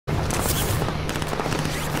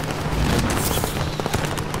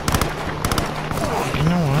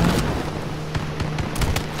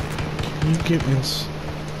goodness.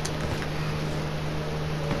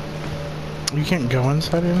 You can't go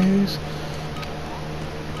inside any of these?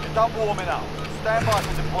 You're done warming up. Stand by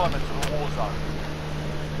for deployment to the war zone.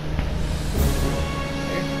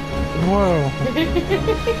 Whoa.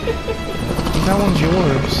 That one's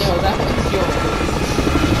yours. No, that one's yours.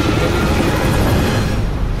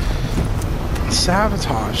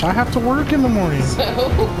 Sabotage. I have to work in the morning. So,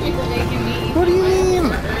 you're making me eat What do you mean?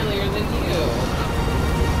 earlier than you.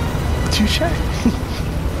 Touche.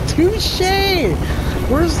 Touche.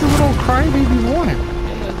 Where's the little crybaby boy?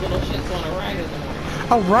 And those little shits want to ride in the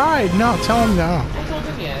morning. A ride? No, tell him no. I told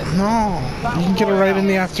him yes. No. You can get a ride in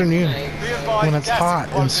the afternoon Nice. when it's hot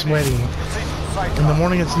and sweaty. In the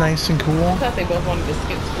morning it's nice and cool. I thought they both wanted to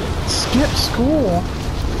skip school. Skip school?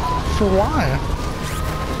 For why?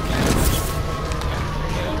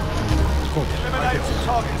 Eliminate some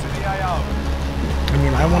targets in the AO. I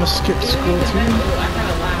mean, I want to skip school I too. kind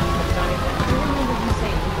of laughed when Johnny said, I remember you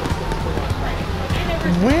saying you would skip school on Friday. I never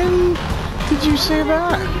When did you say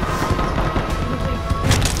that?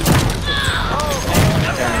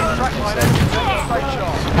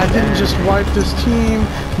 I didn't just wipe this team.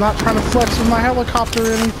 Not trying to flex with my helicopter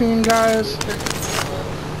or anything, guys.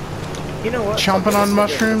 You know what? Chomping on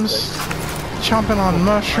mushrooms. Chomping on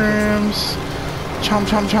mushrooms. Chomp,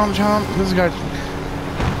 chomp, chomp, chomp. This guy.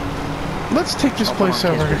 Let's take this place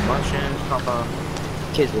over. Chomp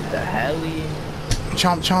on kids with the heli.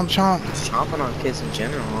 Chomp, chomp, chomp. Chomping on kids in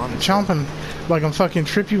general, honestly. Chomping. Like I'm fucking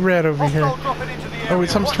Trippy Red over here. Oh wait,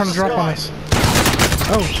 something's trying to drop on us.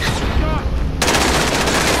 Oh.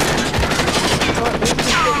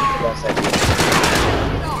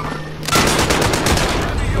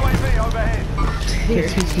 Here.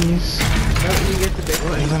 Take these. No, you get the big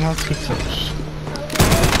one. And then I'll take those.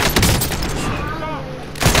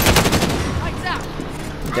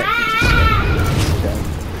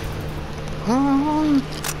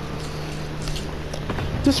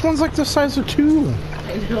 This one's like the size of two.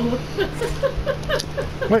 I know.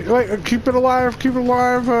 Wait, keep it alive,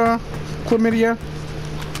 Chlamydia. Chlamydia?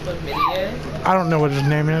 I don't know what his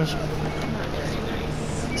name is.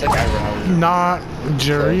 It's like eyebrow. Not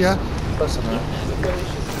Jeria. Close enough.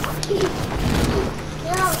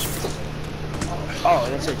 Oh,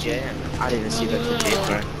 that's a J. I didn't see that for J,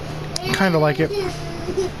 sorry. Kinda like it.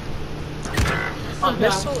 Oh,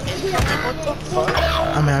 missile incoming, what the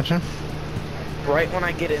fuck? Imagine. Right when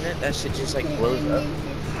I get in it, that shit just like blows up.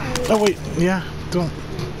 Oh wait, yeah, don't.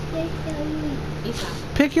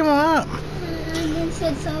 Pick him up.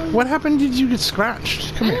 What happened? Did you get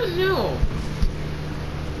scratched? Come I here. don't know.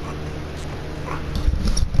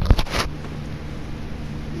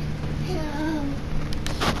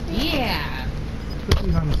 Yeah. Put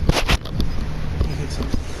these on. He gets it.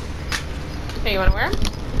 Hey, you want to wear them?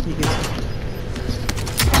 He gets it.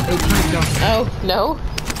 Oh, please don't. Oh, no?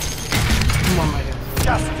 Come on, my guy.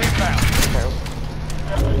 Gas is inbound.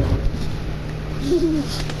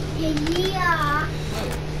 Yeah.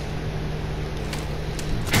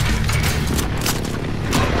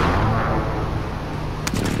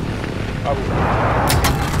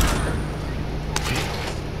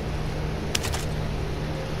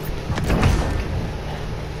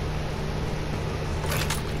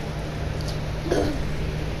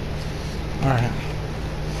 Alright.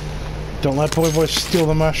 Don't let Boy steal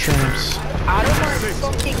the mushrooms. Out of my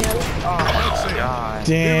fucking hell. Oh my god.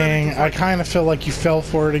 Dang, I kind of feel like you fell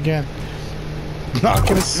for it again. Not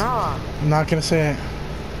gonna Nah. not gonna say it.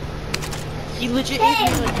 He legit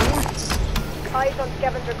hit me like once. Eyes on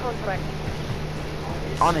scavenger contract.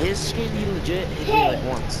 On his skin, he legit hit me like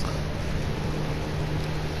once.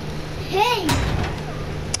 Hey!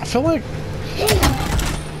 I feel like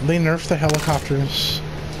they nerfed the helicopters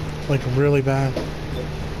like really bad.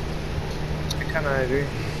 I kinda agree.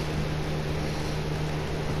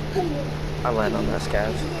 I land on that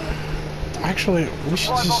scavs. Actually, we should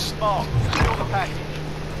Drive just off smart. Secure the package.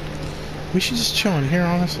 chill in here,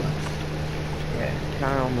 honestly. Yeah,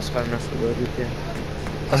 kinda almost got enough for loaded here.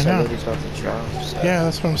 I know. Loaded's about to drop, so. Yeah,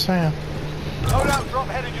 that's what I'm saying. Loadout drop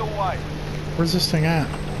headed your way. Where's this thing at?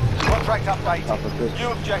 Contract Top of updated. this. New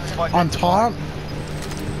objective identified. On top?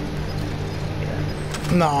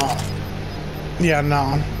 No. Yeah,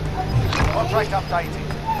 no. Contract updated.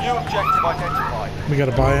 New objective identified. We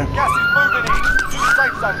gotta buy it. Gas is moving in. New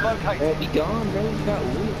safe zone located. Be gone, bro. You got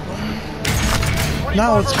loot.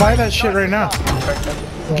 No, let's buy that shit right now.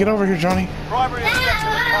 Get over here, Johnny. Primary objective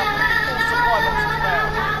accomplished. All supply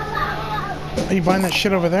boxes found. Are you buying that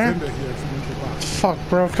shit over there? Fuck,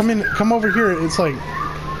 bro. Come over here. It's like...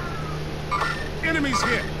 Enemies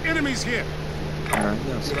here! Enemies here! You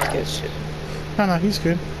know, get shit. No, he's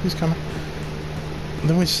good. He's coming.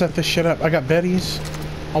 Then we set this shit up. I got Betty's.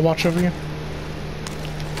 I'll watch over you.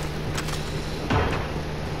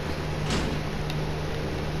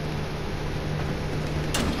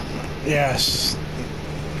 Yes.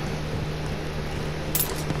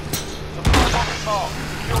 Supply box marked.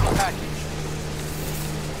 Secure the package.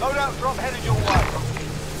 Loadout drop headed your way.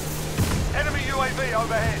 Enemy UAV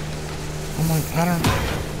overhead. Oh my, I don't.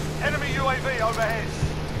 Enemy UAV overhead.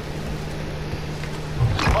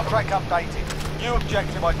 Contract updated. New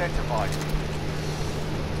objective identified.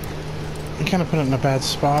 You kind of put it in a bad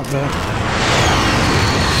spot, but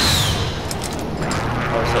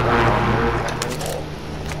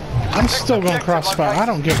I'm still going crossfire. I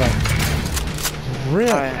don't give a rip.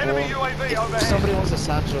 Enemy UAV If overhead. somebody wants a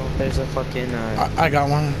satchel, there's a fucking. I got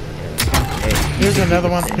one. Hey, Here's another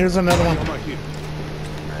one. Here's another one.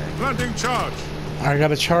 Planting charge. I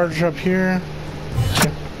got a charge up here.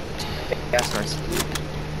 that's nice.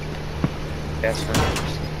 That's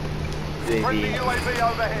nice. Friendly UAV.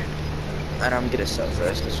 UAV overhead. And I'm gonna sell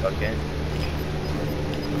first, cause fucking.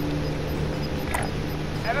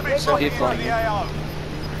 Enemy So flying you're flying the in. AO.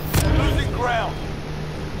 Losing ground.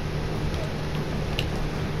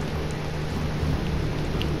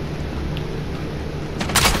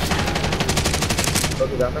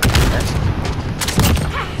 Look at that.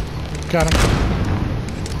 Got him.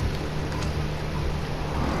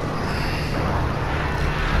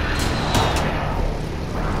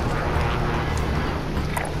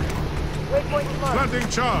 Waypoint marked. Planting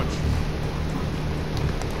charge.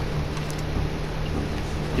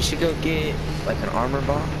 We should go get like an armor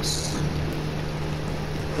box.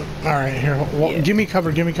 All right, here. Well, Yeah. give me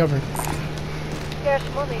cover. Give me cover. Cash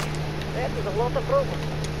money. That is a lot of trouble.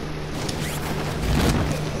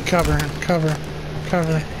 Cover. Cover.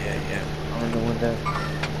 Cover. Yeah. I'm in the window.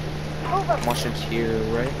 Over. Watching here,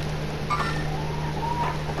 right?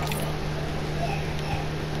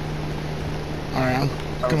 All right, I'm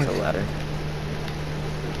Over the gonna. ladder.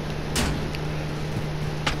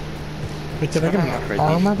 Wait, did I get Not an crazy.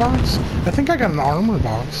 armor box? I think I got an armor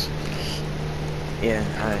box. Yeah,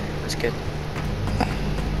 alright, that's good.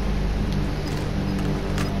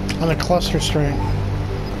 And a cluster string.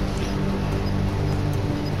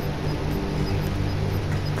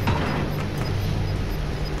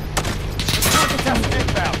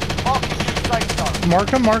 Inbound. Marking new safe zone. Mark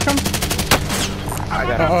him. Mark him. I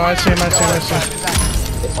got Oh, I see him. I see him. I see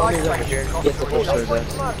him. Somebody's over here. Get the push towards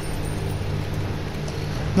us. Marked.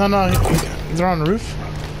 No, no. They're on the roof.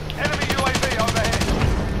 Enemy UAV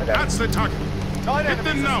overhead. That's the target. 9 Hit them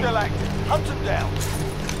enemies now. are still active. Hunt them down.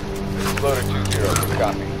 This is Loader 2-0.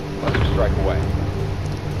 Copy. Let's strike away.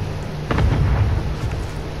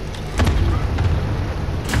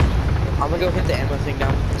 I'm gonna go hit the ammo thing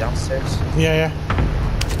downstairs. Yeah.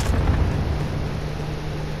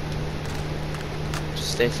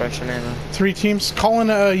 Just stay fresh on ammo. 3 teams. Call in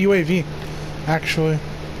a UAV. Actually,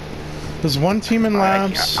 there's 1 team in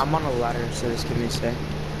Alright, labs. I'm on a ladder, so just give me a sec.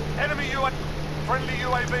 Enemy UAV. Friendly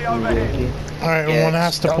UAV overhead. All right, Yeah, one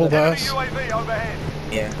has to pull to Enemy us. UAV overhead.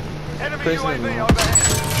 Yeah. Enemy Prisoner UAV mark. overhead.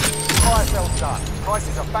 Fire cell done.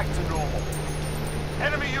 Prices are back to normal.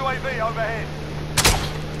 Enemy UAV overhead.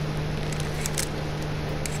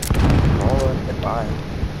 All up and by.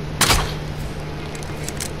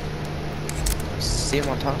 See him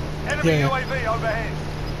on top? Enemy Yeah. UAV overhead.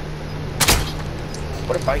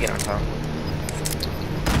 What if I get on top?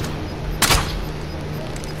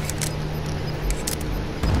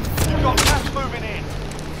 You've got gas moving in.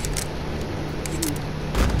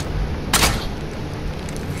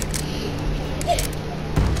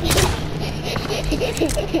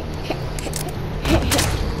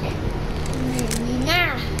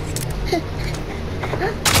 Nah.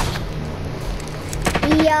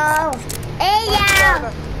 Yo. Hey,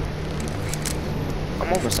 yo.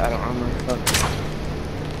 I'm almost out of armor. Fuck.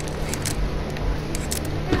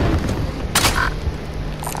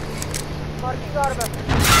 Marking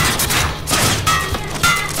armor.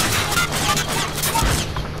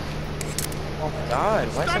 Oh my god,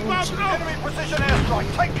 why is Stand everyone up, shooting? no. Enemy precision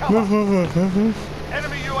airstrike. Take cover. Move.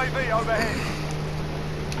 Enemy UAV overhead.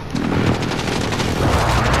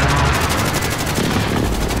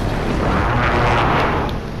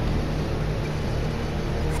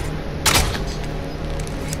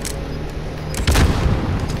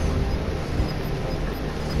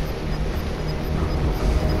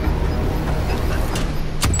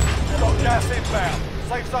 Got gas inbound.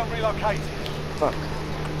 Safe zone relocated. Fuck.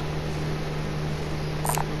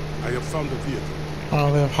 I have found a vehicle.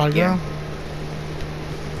 Oh, they have high Yeah. ground.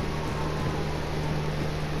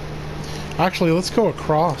 Actually, let's go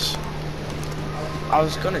across. I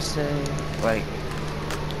was gonna say, like,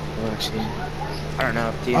 well, actually, I don't know.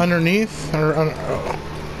 Up to you. Underneath or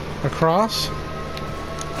across?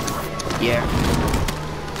 Yeah.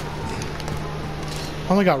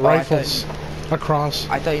 Only got I rifles. Across.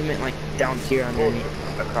 I thought you meant like down here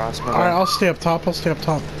underneath. Across. My Alright, bad. I'll stay up top. I'll stay up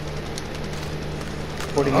top.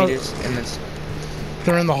 40 meters in this.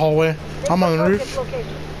 They're in the hallway. I'm on the roof.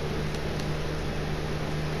 Location.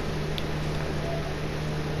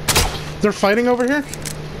 They're fighting over here?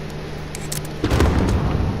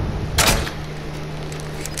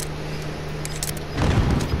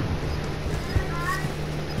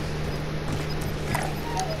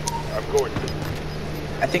 I'm going.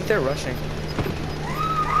 I think they're rushing.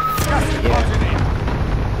 Closing in.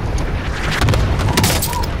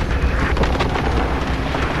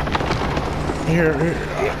 Here,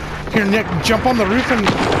 Nick, jump on the roof and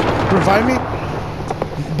revive me.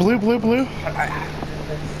 Blue.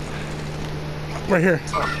 Right here.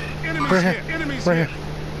 Enemies Right here. here. Enemies Right here. here.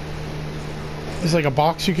 There's like a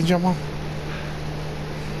box you can jump on.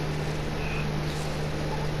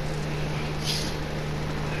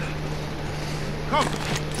 Come.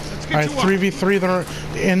 Let's get Alright, you up. 3v3. They're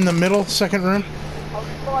in the middle, second room. I'll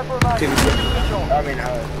supply for a 2v2. man. I mean,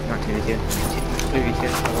 not 2v2. 2v2.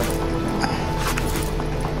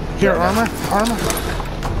 Here, Yeah, armor.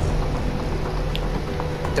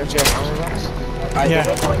 Don't you have armor box?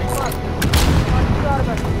 Yeah.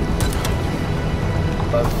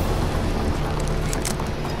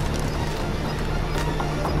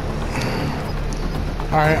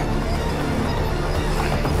 Alright.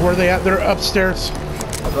 Where are they at? They're upstairs.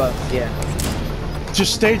 Above, yeah.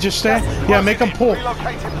 Just stay. Yeah, make them pull.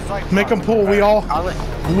 Relocate in the safe Make zone. them pull. We all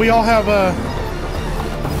have a.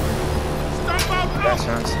 Stop out. That's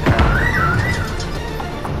nice.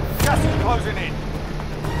 Gas is closing in.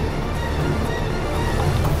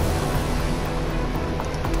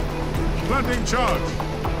 Planting charge.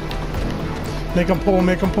 Make them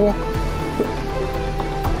pull.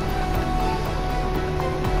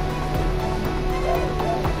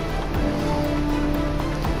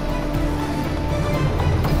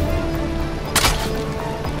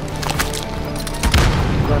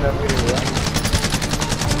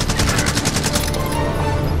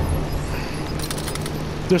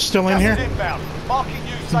 They're still in here. Gas is inbound. Marking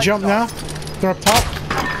you safe Jump zone. now. They're up top. Gas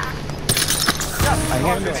is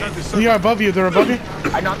closing It's in. at the circle. Yeah, above you. They're above you.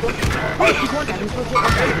 I knocked him. Oh, he's one tap. He's legit one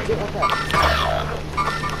tap. Legit one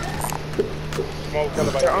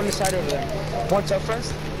tap. They're on the side over there. One's up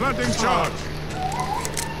first. Planting charge.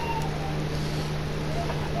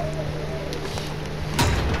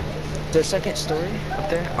 Their second story up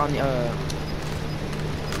there on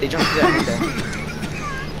they jumped to that window.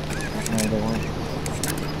 No, they won't.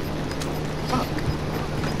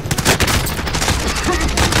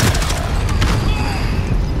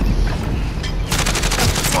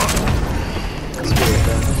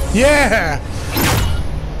 Yeah.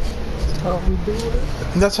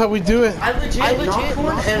 That's how we do it. I legit knocked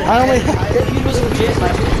one and I only. he was legit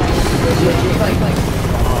like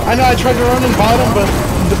I know. I tried to run and bought him, but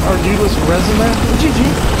our dude was resin there. GG.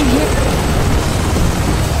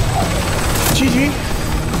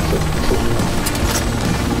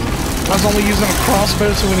 I was only using a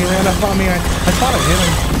crossbow, so when he ran up on me, I thought I hit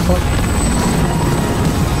him. But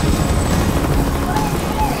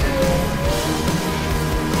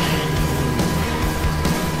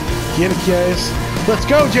get it, guys. Let's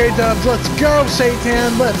go, J-Dubs. Let's go,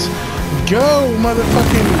 Satan. Let's go,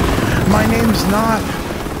 motherfucking. My name's not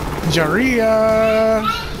Jaria.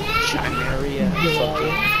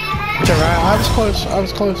 I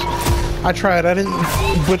was close. I tried. I didn't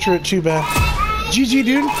butcher it too bad. GG,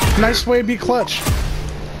 dude. Nice way to be clutch.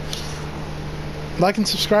 Like and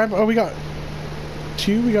subscribe. Oh, we got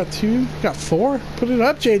two. We got four. Put it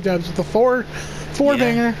up, J-Dubs, with the four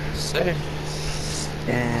banger. Sick.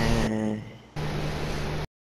 And